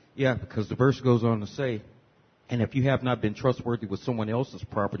riches. Yeah, because the verse goes on to say, and if you have not been trustworthy with someone else's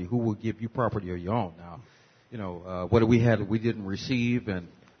property, who will give you property of your own? Now, you know, what we had we didn't receive, and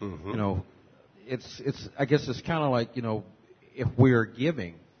you know, it's I guess it's kind of like, you know, if we're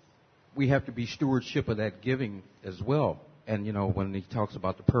giving, we have to be stewardship of that giving as well. And you know, when he talks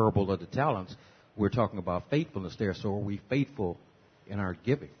about the parable of the talents, we're talking about faithfulness there. So are we faithful in our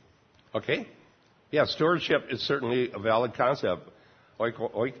giving? Okay. Yeah, stewardship is certainly a valid concept.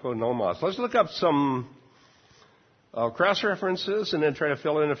 Oikonomos. Let's look up some cross-references and then try to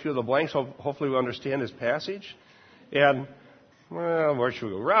fill in a few of the blanks. Hopefully we understand this passage. And, well, where should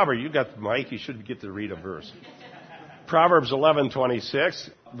we go? Robert, you got the mic. You should get to read a verse. Proverbs 11:26.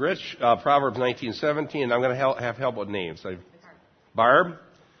 Rich, Proverbs 19:17. I'm going to have help with names. Barb,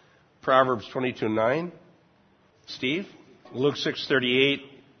 Proverbs 22:9. Steve, Luke 6:38.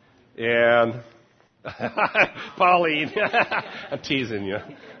 And Pauline. I'm teasing you.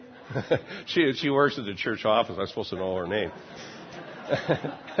 She works at the church office. I'm supposed to know her name.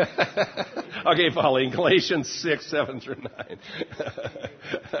 Okay, Pauline. Galatians 6:7-9.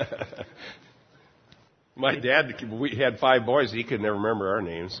 My dad, we had 5 boys. He could never remember our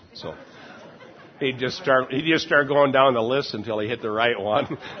names, so he'd just start going down the list until he hit the right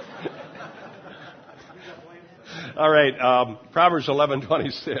one. All right, Proverbs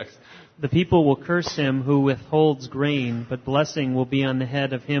 11:26. The people will curse him who withholds grain, but blessing will be on the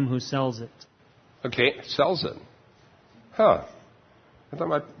head of him who sells it. Okay, sells it. Huh.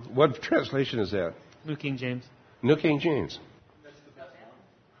 What translation is that? New King James. New King James.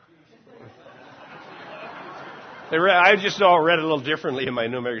 I just know I read it a little differently in my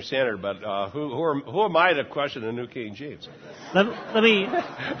New American Standard, but who am I to question the New King James? Let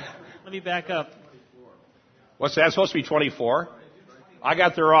me back up. What's that? Supposed to be 24? I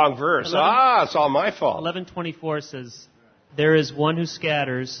got the wrong verse. It's all my fault. 11:24 says, "There is one who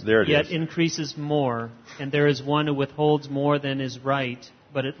scatters, yet increases more, and there is one who withholds more than is right,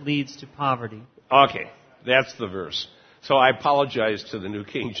 but it leads to poverty." Okay, that's the verse. So I apologize to the New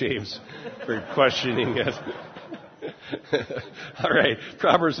King James for questioning it. All right,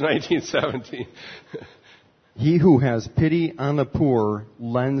 Proverbs 19:17. He who has pity on the poor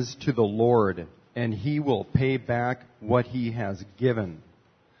lends to the Lord, and he will pay back what he has given.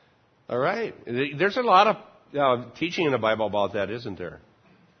 All right. There's a lot of teaching in the Bible about that, isn't there?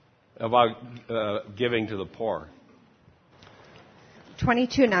 About giving to the poor.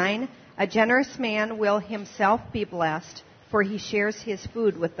 22:9. A generous man will himself be blessed, for he shares his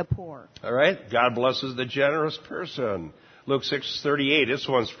food with the poor. All right. God blesses the generous person. Luke 6:38. This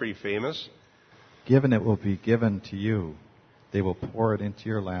one's pretty famous. Given it will be given to you. They will pour it into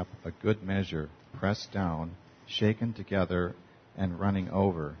your lap, a good measure, pressed down, shaken together, and running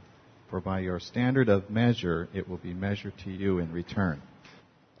over. For by your standard of measure, it will be measured to you in return.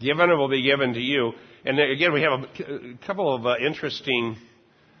 Given it will be given to you. And again, we have a couple of interesting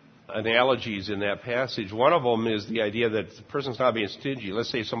analogies in that passage. One of them is the idea that the person's not being stingy. Let's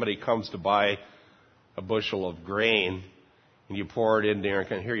say somebody comes to buy a bushel of grain, and you pour it in there,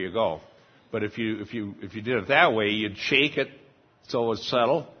 and here you go. But if you did it that way, you'd shake it so it would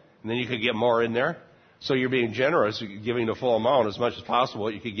settle, and then you could get more in there. So you're being generous, giving the full amount as much as possible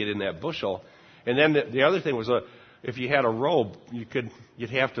you could get in that bushel. And then the other thing was, if you had a robe, you'd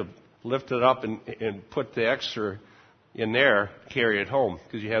have to lift it up and put the extra in there, carry it home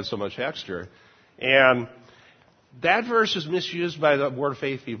because you had so much extra. And that verse is misused by the Word of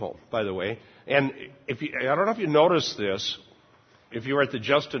Faith people, by the way. And I don't know if you noticed this. If you were at the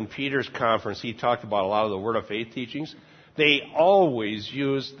Justin Peters conference, he talked about a lot of the Word of Faith teachings. They always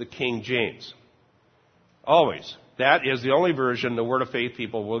use the King James. Always. That is the only version the Word of Faith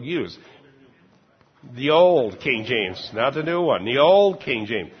people will use. The old King James, not the new one. The old King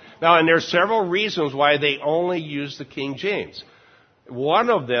James. Now, and there's several reasons why they only use the King James. One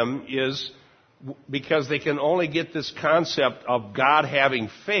of them is because they can only get this concept of God having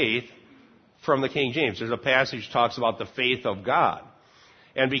faith from the King James. There's a passage that talks about the faith of God.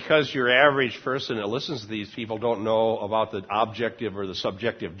 And because your average person that listens to these people don't know about the objective or the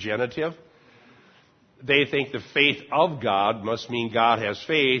subjective genitive, they think the faith of God must mean God has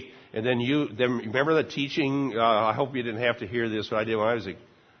faith. And then remember the teaching? I hope you didn't have to hear this, but I did when I was a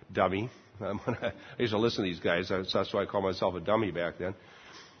dummy. I used to listen to these guys. That's why I called myself a dummy back then.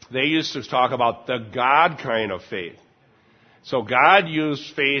 They used to talk about the God kind of faith. So God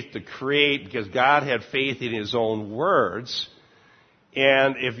used faith to create because God had faith in His own words.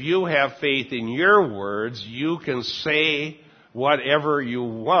 And if you have faith in your words, you can say whatever you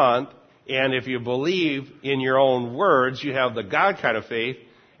want. And if you believe in your own words, you have the God kind of faith,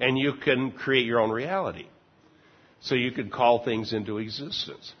 and you can create your own reality. So you can call things into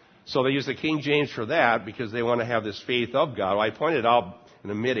existence. So they use the King James for that because they want to have this faith of God. Well, I pointed out in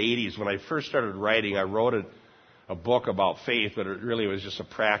the mid-'80s when I first started writing, I wrote a book about faith, but it really was just a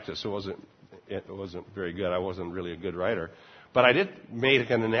practice. It wasn't very good. I wasn't really a good writer. But I did make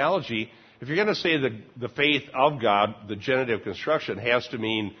an analogy. If you're going to say the faith of God, the genitive construction has to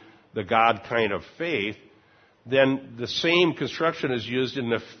mean the God kind of faith, then the same construction is used in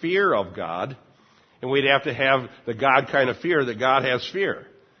the fear of God, and we'd have to have the God kind of fear that God has fear.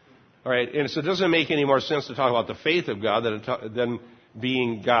 All right, and so it doesn't make any more sense to talk about the faith of God than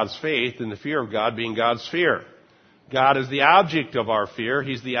being God's faith and the fear of God being God's fear. God is the object of our fear.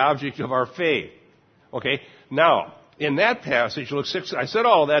 He's the object of our faith. Okay, now, in that passage, Luke 6, I said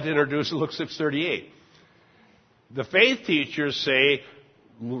all that to introduce Luke 6:38. The faith teachers say,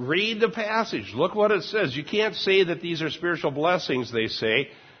 read the passage. Look what it says. You can't say that these are spiritual blessings, they say,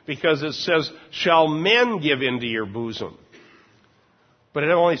 because it says, shall men give into your bosom? But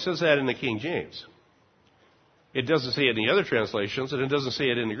it only says that in the King James. It doesn't say it in the other translations, and it doesn't say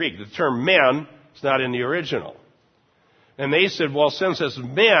it in the Greek. The term men is not in the original. And they said, well, since it's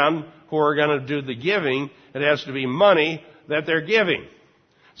men who are going to do the giving, it has to be money that they're giving.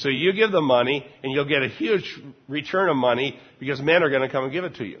 So you give the money, and you'll get a huge return of money because men are going to come and give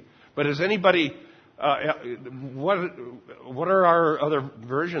it to you. But does anybody, what are our other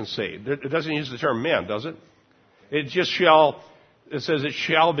versions say? It doesn't use the term men, does it? It says it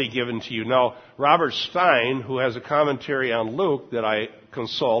shall be given to you. Now, Robert Stein, who has a commentary on Luke that I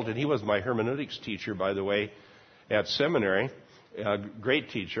consult, and he was my hermeneutics teacher, by the way, at seminary, a great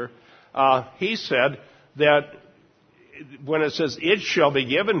teacher, he said that when it says, it shall be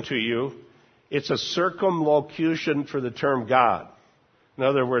given to you, it's a circumlocution for the term God. In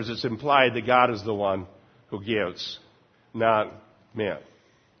other words, it's implied that God is the one who gives, not man.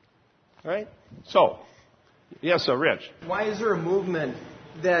 All right? So, yes, so Rich. Why is there a movement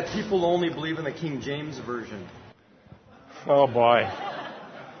that people only believe in the King James Version? Oh, boy.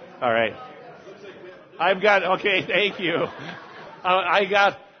 All right. Okay, thank you.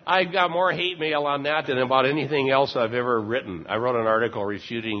 I got more hate mail on that than about anything else I've ever written. I wrote an article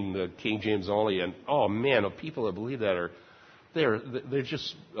refuting the King James only, and oh man, the people that believe that they're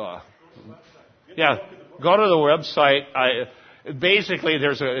just yeah. Go to the website. Basically,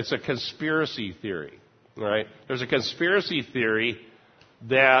 it's a conspiracy theory, right? There's a conspiracy theory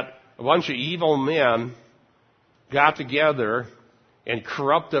that a bunch of evil men got together and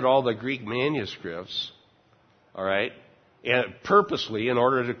corrupted all the Greek manuscripts, all right, and purposely in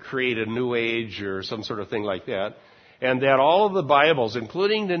order to create a New Age or some sort of thing like that, and that all of the Bibles,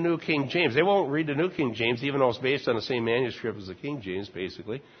 including the New King James, they won't read the New King James, even though it's based on the same manuscript as the King James,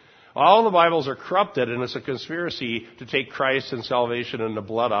 basically. All the Bibles are corrupted, and it's a conspiracy to take Christ and salvation and the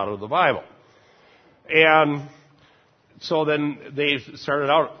blood out of the Bible. And so then they started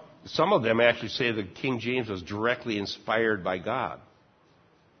out, some of them actually say the King James was directly inspired by God.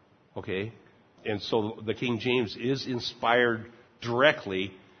 Okay? And so the King James is inspired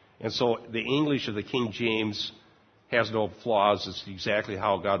directly, and so the English of the King James has no flaws. It's exactly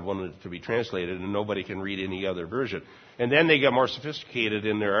how God wanted it to be translated, and nobody can read any other version. And then they get more sophisticated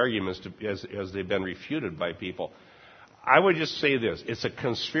in their arguments as they've been refuted by people. I would just say this. It's a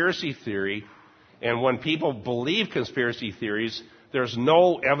conspiracy theory, and when people believe conspiracy theories, there's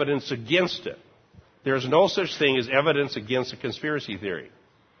no evidence against it. There's no such thing as evidence against a conspiracy theory.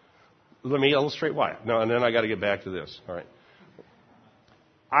 Let me illustrate why. No, and then I got to get back to this. All right.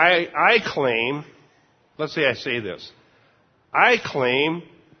 I claim, let's say I say this. I claim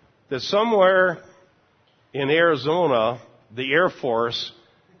that somewhere in Arizona, the Air Force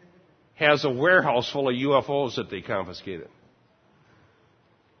has a warehouse full of UFOs that they confiscated.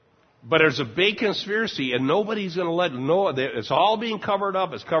 But there's a big conspiracy, and nobody's going to let know. It's all being covered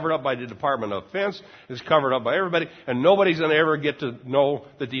up. It's covered up by the Department of Defense. It's covered up by everybody, and nobody's going to ever get to know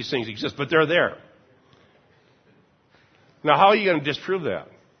that these things exist. But they're there. Now, how are you going to disprove that?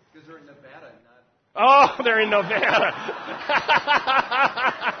 Because they're in Nevada. Oh, they're in Nevada.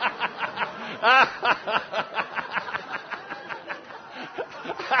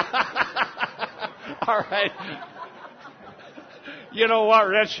 All right. You know what,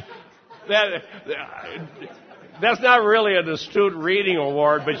 Rich? That's not really an astute reading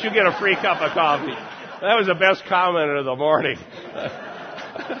award, but you get a free cup of coffee. That was the best comment of the morning.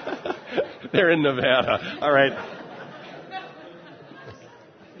 They're in Nevada. All right.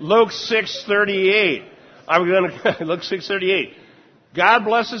 Luke 6:38. Luke 6:38. God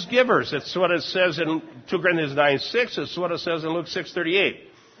blesses givers. That's what it says in 2 Corinthians 9:6. It's what it says in Luke 6:38.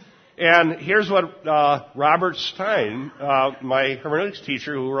 And here's what Robert Stein, my hermeneutics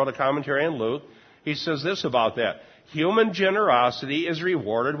teacher who wrote a commentary on Luke, he says this about that. Human generosity is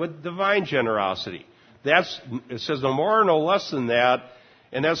rewarded with divine generosity. It says no more, no less than that,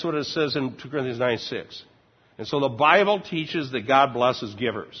 and that's what it says in 2 Corinthians 9:6. And so the Bible teaches that God blesses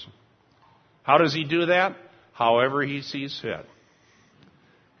givers. How does he do that? However he sees fit.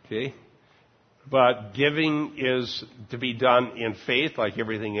 Okay? But giving is to be done in faith like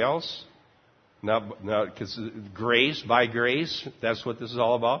everything else. Not because grace, by grace, that's what this is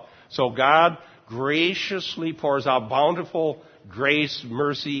all about. So God graciously pours out bountiful grace,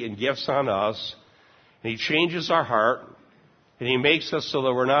 mercy, and gifts on us. And he changes our heart. And he makes us so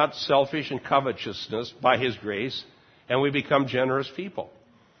that we're not selfish and covetousness by his grace. And we become generous people.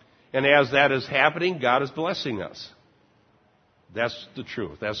 And as that is happening, God is blessing us. That's the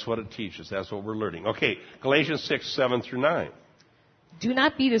truth. That's what it teaches. That's what we're learning. Okay, Galatians 6:7-9. Do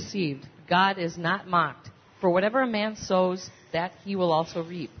not be deceived. God is not mocked. For whatever a man sows, that he will also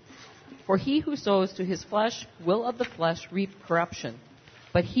reap. For he who sows to his flesh will of the flesh reap corruption.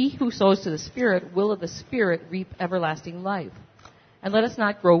 But he who sows to the Spirit will of the Spirit reap everlasting life. And let us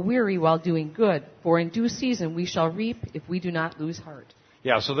not grow weary while doing good, for in due season we shall reap if we do not lose heart.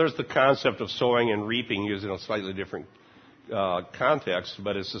 Yeah, so there's the concept of sowing and reaping used in a slightly different context,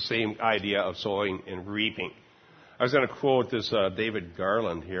 but it's the same idea of sowing and reaping. I was going to quote this David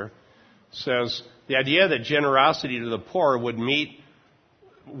Garland here. It says, the idea that generosity to the poor would meet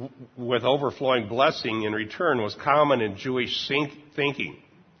with overflowing blessing in return was common in Jewish thinking.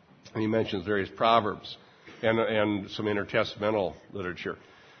 And he mentions various proverbs and some intertestamental literature.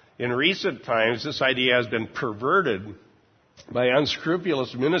 In recent times, this idea has been perverted by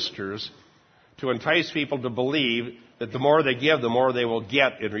unscrupulous ministers to entice people to believe that the more they give, the more they will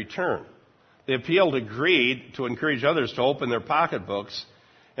get in return. They appeal to greed to encourage others to open their pocketbooks,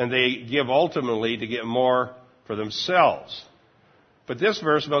 and they give ultimately to get more for themselves. But this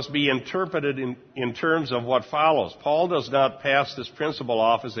verse must be interpreted in terms of what follows. Paul does not pass this principle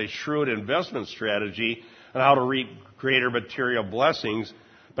off as a shrewd investment strategy on how to reap greater material blessings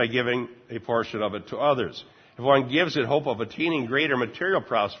by giving a portion of it to others. If one gives in hope of attaining greater material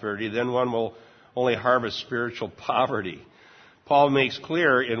prosperity, then one will only harvest spiritual poverty. Paul makes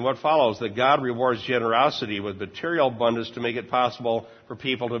clear in what follows that God rewards generosity with material abundance to make it possible for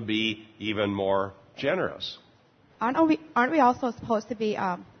people to be even more generous. Aren't we also supposed to be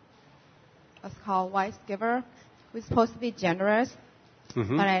what's called wise giver? We're supposed to be generous.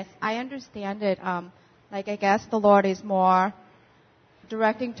 Mm-hmm. But as I understand it, I guess the Lord is more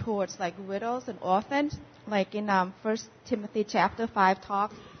directing towards like widows and orphans. Like in 1 Timothy chapter 5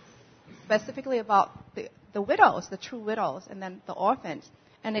 talks specifically about the widows, the true widows, and then the orphans.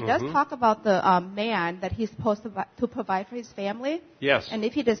 And it does talk about the man that he's supposed to provide for his family. Yes. And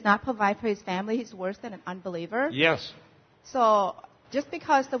if he does not provide for his family, he's worse than an unbeliever. Yes. So just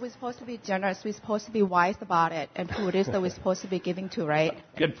because that we're supposed to be generous, we're supposed to be wise about it and who it is that we're supposed to be giving to, right?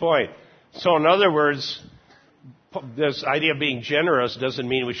 Good point. So in other words, this idea of being generous doesn't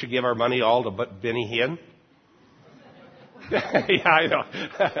mean we should give our money all to Benny Hinn. Yeah, I know.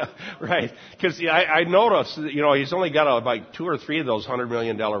 Right. Because I noticed, he's only got about 2 or 3 of those $100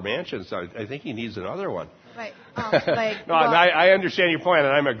 million mansions. I think he needs another one. Right. I understand your point, and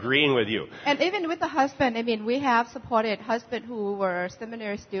I'm agreeing with you. And even with the husband, we have supported husbands who were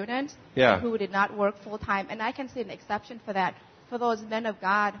seminary students who did not work full time. And I can see an exception for that. For those men of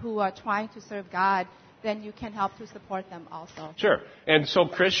God who are trying to serve God, then you can help to support them also. Sure. And so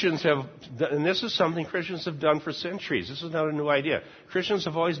Christians have, and this is something Christians have done for centuries. This is not a new idea. Christians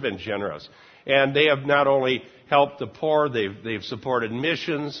have always been generous. And they have not only helped the poor, they've supported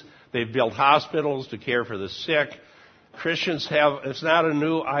missions, they've built hospitals to care for the sick. Christians have, it's not a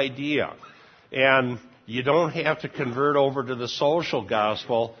new idea. And you don't have to convert over to the social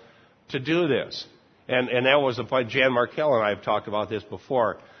gospel to do this. And that was the point. Jan Markell and I have talked about this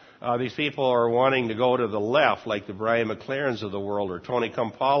before. These people are wanting to go to the left, like the Brian McLarens of the world or Tony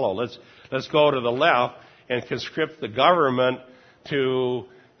Campolo. Let's go to the left and conscript the government to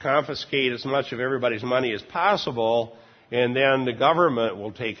confiscate as much of everybody's money as possible, and then the government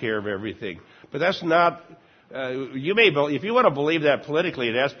will take care of everything. But that's not. If you want to believe that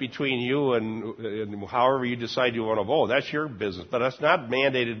politically, that's between you and however you decide you want to vote. That's your business. But that's not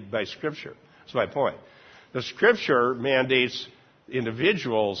mandated by Scripture. That's my point. The Scripture mandates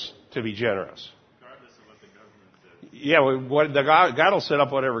individuals to be generous. Regardless of what the government says. Yeah, God will set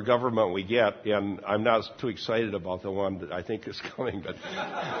up whatever government we get, and I'm not too excited about the one that I think is coming, but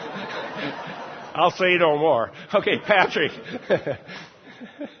I'll say no more. Okay, Patrick.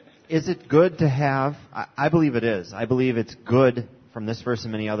 Is it good to have, I believe it is. I believe it's good from this verse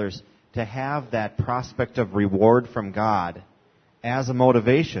and many others to have that prospect of reward from God as a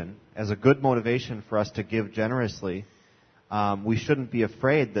motivation, as a good motivation for us to give generously. We shouldn't be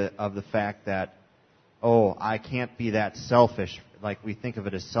afraid of the fact that, I can't be that selfish, like we think of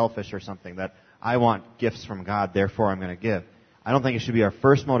it as selfish or something, that I want gifts from God, therefore I'm going to give. I don't think it should be our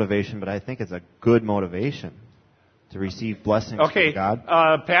first motivation, but I think it's a good motivation to receive blessings from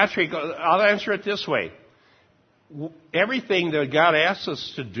God. Patrick, I'll answer it this way. Everything that God asks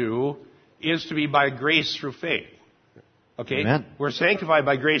us to do is to be by grace through faith. Okay? Amen. We're sanctified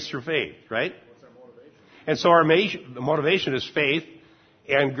by grace through faith, right? And so our motivation is faith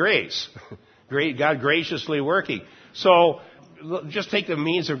and grace. God graciously working. So just take the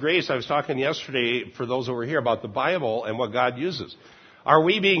means of grace. I was talking yesterday, for those over here, about the Bible and what God uses. Are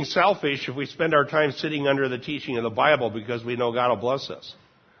we being selfish if we spend our time sitting under the teaching of the Bible because we know God will bless us?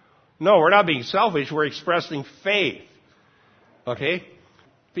 No, we're not being selfish. We're expressing faith. Okay?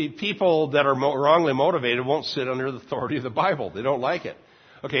 People that are wrongly motivated won't sit under the authority of the Bible. They don't like it.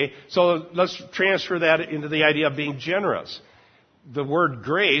 Okay, so let's transfer that into the idea of being generous. The word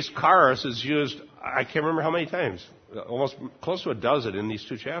grace, charis, is used, I can't remember how many times, almost close to a dozen in these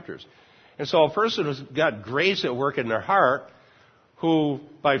 2 chapters. And so a person who's got grace at work in their heart, who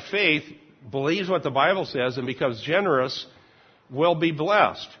by faith believes what the Bible says and becomes generous, will be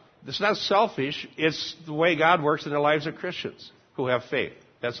blessed. It's not selfish, it's the way God works in the lives of Christians who have faith.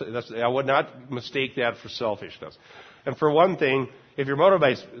 I would not mistake that for selfishness. And for one thing, if you're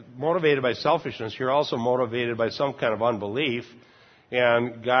motivated by selfishness, you're also motivated by some kind of unbelief,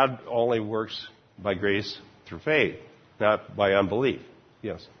 and God only works by grace through faith, not by unbelief.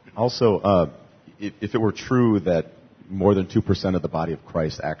 Yes. Also, if it were true that more than 2% of the body of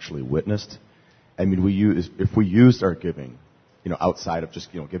Christ actually witnessed, if we used our giving, outside of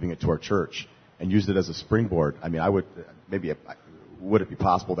just giving it to our church and used it as a springboard, would it be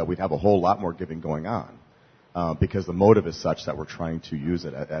possible that we'd have a whole lot more giving going on? Because the motive is such that we're trying to use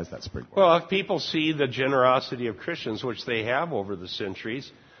it as that springboard. Well, if people see the generosity of Christians, which they have over the centuries,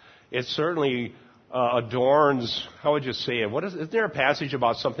 it certainly adorns, how would you say it? Isn't there a passage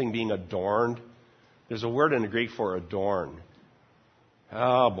about something being adorned? There's a word in the Greek for adorn.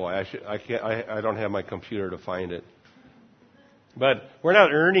 Oh boy, I don't have my computer to find it. But we're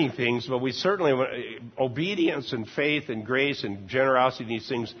not earning things, but we certainly, obedience and faith and grace and generosity, these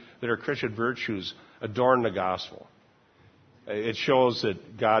things that are Christian virtues, adorn the gospel. It shows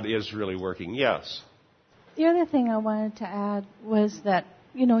that God is really working. Yes? The other thing I wanted to add was that,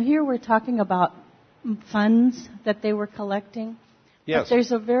 here we're talking about funds that they were collecting. Yes. But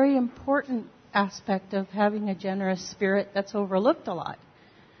there's a very important aspect of having a generous spirit that's overlooked a lot.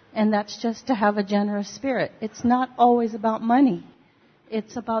 And that's just to have a generous spirit. It's not always about money.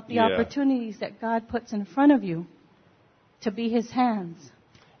 It's about the opportunities that God puts in front of you to be His hands.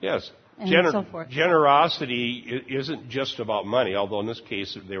 Yes. And so forth. Generosity isn't just about money, although in this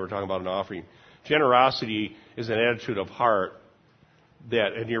case they were talking about an offering. Generosity is an attitude of heart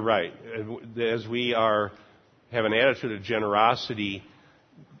that, and you're right, as we have an attitude of generosity,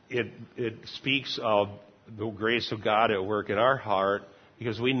 it speaks of the grace of God at work in our heart,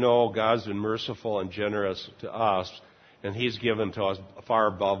 because we know God's been merciful and generous to us, and He's given to us far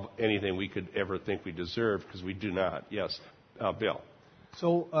above anything we could ever think we deserve, because we do not. Yes, Bill.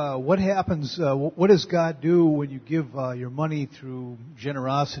 So what happens, what does God do when you give your money through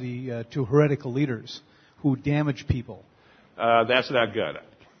generosity to heretical leaders who damage people? That's not good.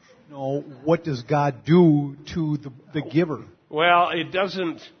 No, what does God do to the giver? Well, it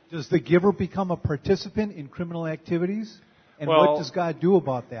doesn't... Does the giver become a participant in criminal activities? And what does God do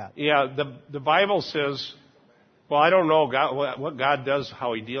about that? Yeah, the Bible says, well, I don't know what God does,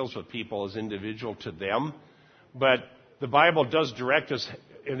 how He deals with people is individual to them, but the Bible does direct us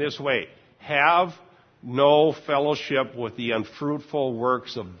in this way. Have no fellowship with the unfruitful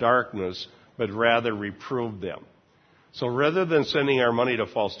works of darkness, but rather reprove them. So rather than sending our money to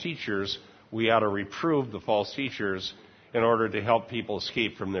false teachers, we ought to reprove the false teachers in order to help people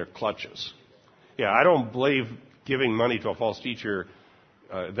escape from their clutches. Yeah, I don't believe giving money to a false teacher,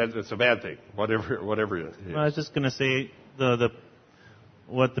 that's a bad thing, whatever it is. Well, I was just going to say,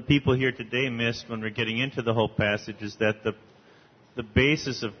 what the people here today missed when we're getting into the whole passage is that the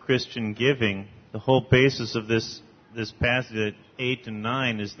basis of Christian giving, the whole basis of this passage at 8 and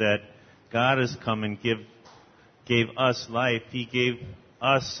 9 is that God has come and gave us life. He gave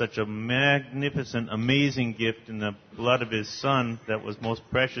us such a magnificent, amazing gift in the blood of His Son that was most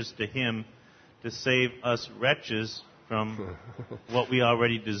precious to Him to save us wretches from what we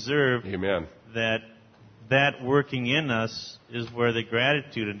already deserve. Amen. That working in us is where the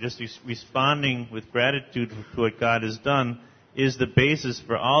gratitude and just responding with gratitude to what God has done is the basis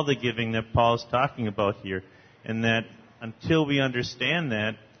for all the giving that Paul's talking about here. And that until we understand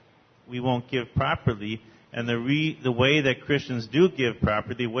that, we won't give properly. And the way that Christians do give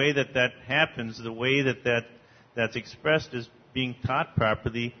properly, the way that happens, the way that's expressed is being taught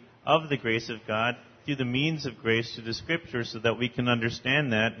properly of the grace of God through the means of grace to the Scripture, so that we can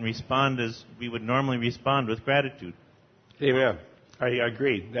understand that and respond as we would normally respond, with gratitude. Amen. I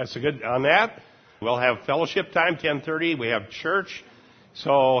agree. That's a good on that. We'll have fellowship time, 10:30. We have church.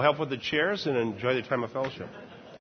 So help with the chairs and enjoy the time of fellowship.